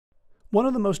One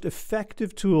of the most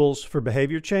effective tools for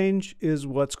behavior change is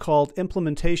what's called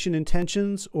implementation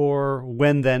intentions or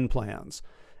when-then plans.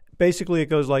 Basically, it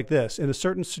goes like this. In a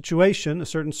certain situation, a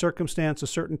certain circumstance, a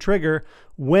certain trigger,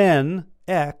 when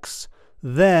X,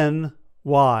 then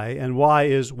Y, and Y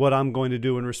is what I'm going to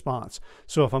do in response.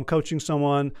 So if I'm coaching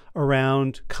someone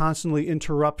around constantly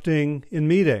interrupting in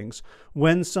meetings,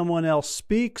 when someone else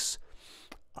speaks,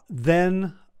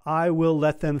 then I will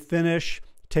let them finish,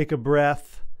 take a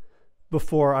breath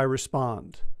before I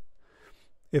respond.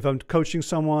 If I'm coaching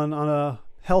someone on a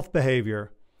health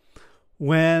behavior,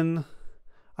 when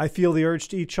I feel the urge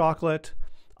to eat chocolate,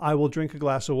 I will drink a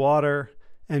glass of water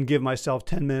and give myself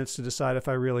 10 minutes to decide if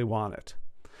I really want it.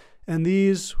 And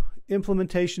these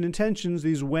implementation intentions,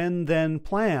 these when-then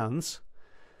plans,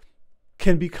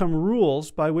 can become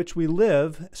rules by which we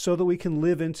live so that we can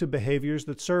live into behaviors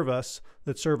that serve us,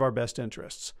 that serve our best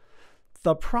interests.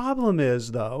 The problem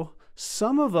is, though,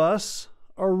 some of us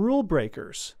are rule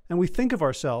breakers, and we think of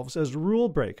ourselves as rule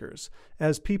breakers,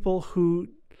 as people who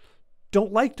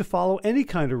don't like to follow any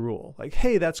kind of rule. Like,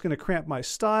 hey, that's going to cramp my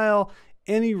style.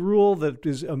 Any rule that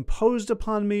is imposed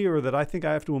upon me or that I think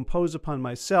I have to impose upon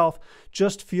myself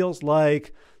just feels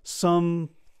like something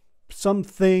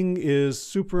is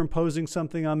superimposing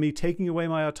something on me, taking away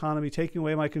my autonomy, taking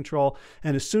away my control.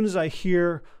 And as soon as I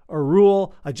hear a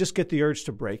rule, I just get the urge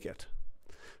to break it.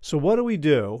 So what do we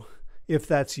do if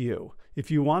that's you? If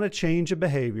you want to change a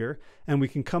behavior, and we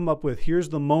can come up with, here's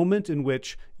the moment in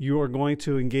which you are going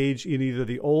to engage in either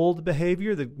the old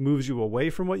behavior that moves you away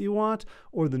from what you want,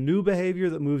 or the new behavior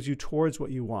that moves you towards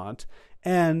what you want.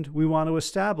 And we want to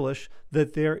establish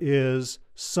that there is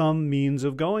some means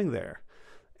of going there.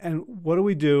 And what do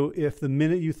we do if the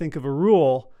minute you think of a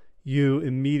rule, you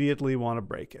immediately want to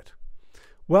break it?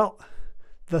 Well,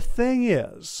 the thing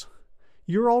is,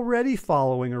 you're already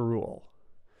following a rule.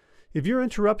 If you're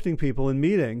interrupting people in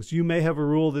meetings, you may have a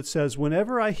rule that says,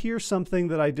 whenever I hear something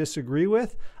that I disagree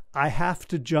with, I have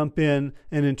to jump in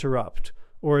and interrupt.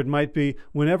 Or it might be,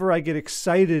 whenever I get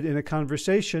excited in a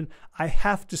conversation, I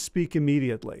have to speak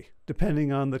immediately,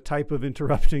 depending on the type of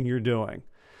interrupting you're doing.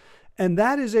 And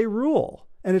that is a rule.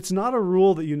 And it's not a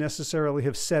rule that you necessarily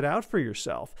have set out for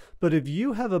yourself. But if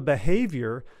you have a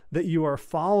behavior that you are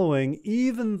following,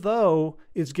 even though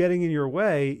it's getting in your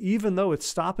way, even though it's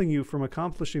stopping you from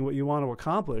accomplishing what you want to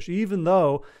accomplish, even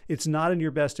though it's not in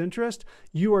your best interest,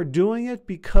 you are doing it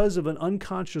because of an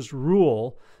unconscious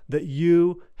rule that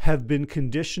you have been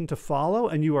conditioned to follow,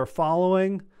 and you are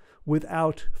following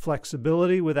without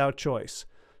flexibility, without choice.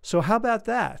 So how about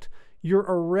that? You're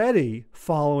already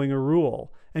following a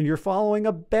rule. And you're following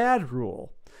a bad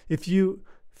rule. If you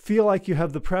feel like you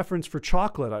have the preference for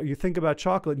chocolate, you think about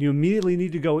chocolate, and you immediately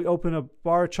need to go open a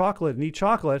bar of chocolate and eat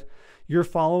chocolate, you're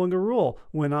following a rule.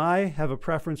 When I have a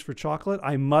preference for chocolate,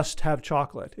 I must have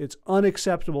chocolate. It's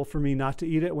unacceptable for me not to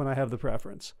eat it when I have the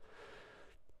preference.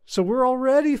 So we're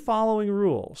already following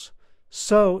rules.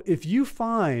 So if you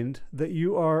find that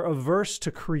you are averse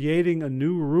to creating a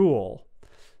new rule,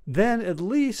 then at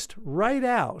least write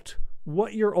out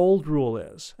what your old rule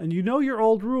is. And you know your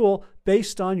old rule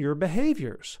based on your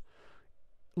behaviors.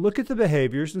 Look at the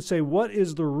behaviors and say, what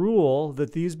is the rule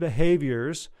that these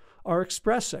behaviors are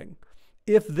expressing?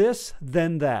 If this,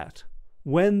 then that.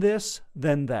 When this,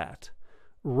 then that.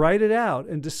 Write it out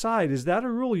and decide, is that a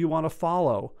rule you want to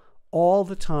follow all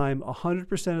the time,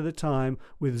 100% of the time,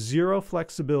 with zero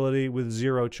flexibility, with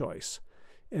zero choice?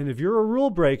 And if you're a rule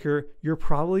breaker, you're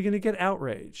probably going to get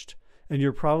outraged. And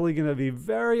you're probably going to be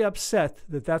very upset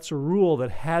that that's a rule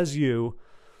that has you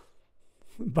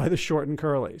by the short and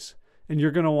curlies. And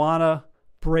you're going to want to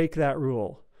break that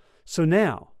rule. So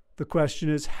now the question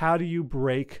is, how do you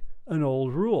break an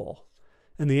old rule?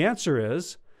 And the answer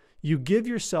is, you give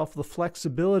yourself the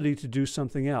flexibility to do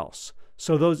something else.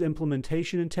 So those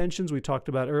implementation intentions we talked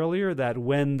about earlier, that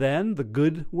when-then, the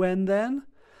good when-then,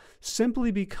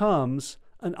 simply becomes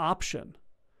an option.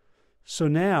 So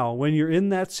now, when you're in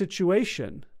that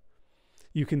situation,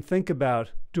 you can think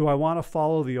about, do I want to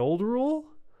follow the old rule?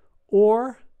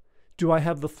 Or do I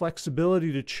have the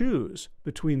flexibility to choose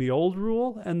between the old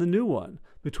rule and the new one,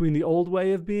 between the old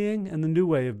way of being and the new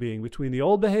way of being, between the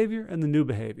old behavior and the new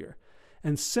behavior?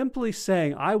 And simply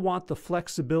saying, I want the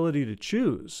flexibility to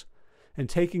choose, and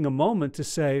taking a moment to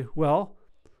say, well,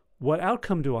 what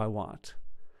outcome do I want?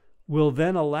 Will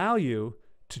then allow you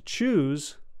to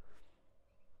choose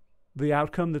the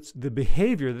outcome, that's the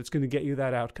behavior that's going to get you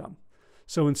that outcome.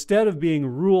 So instead of being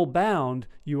rule bound,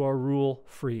 you are rule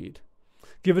freed.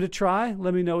 Give it a try.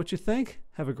 Let me know what you think.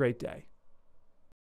 Have a great day.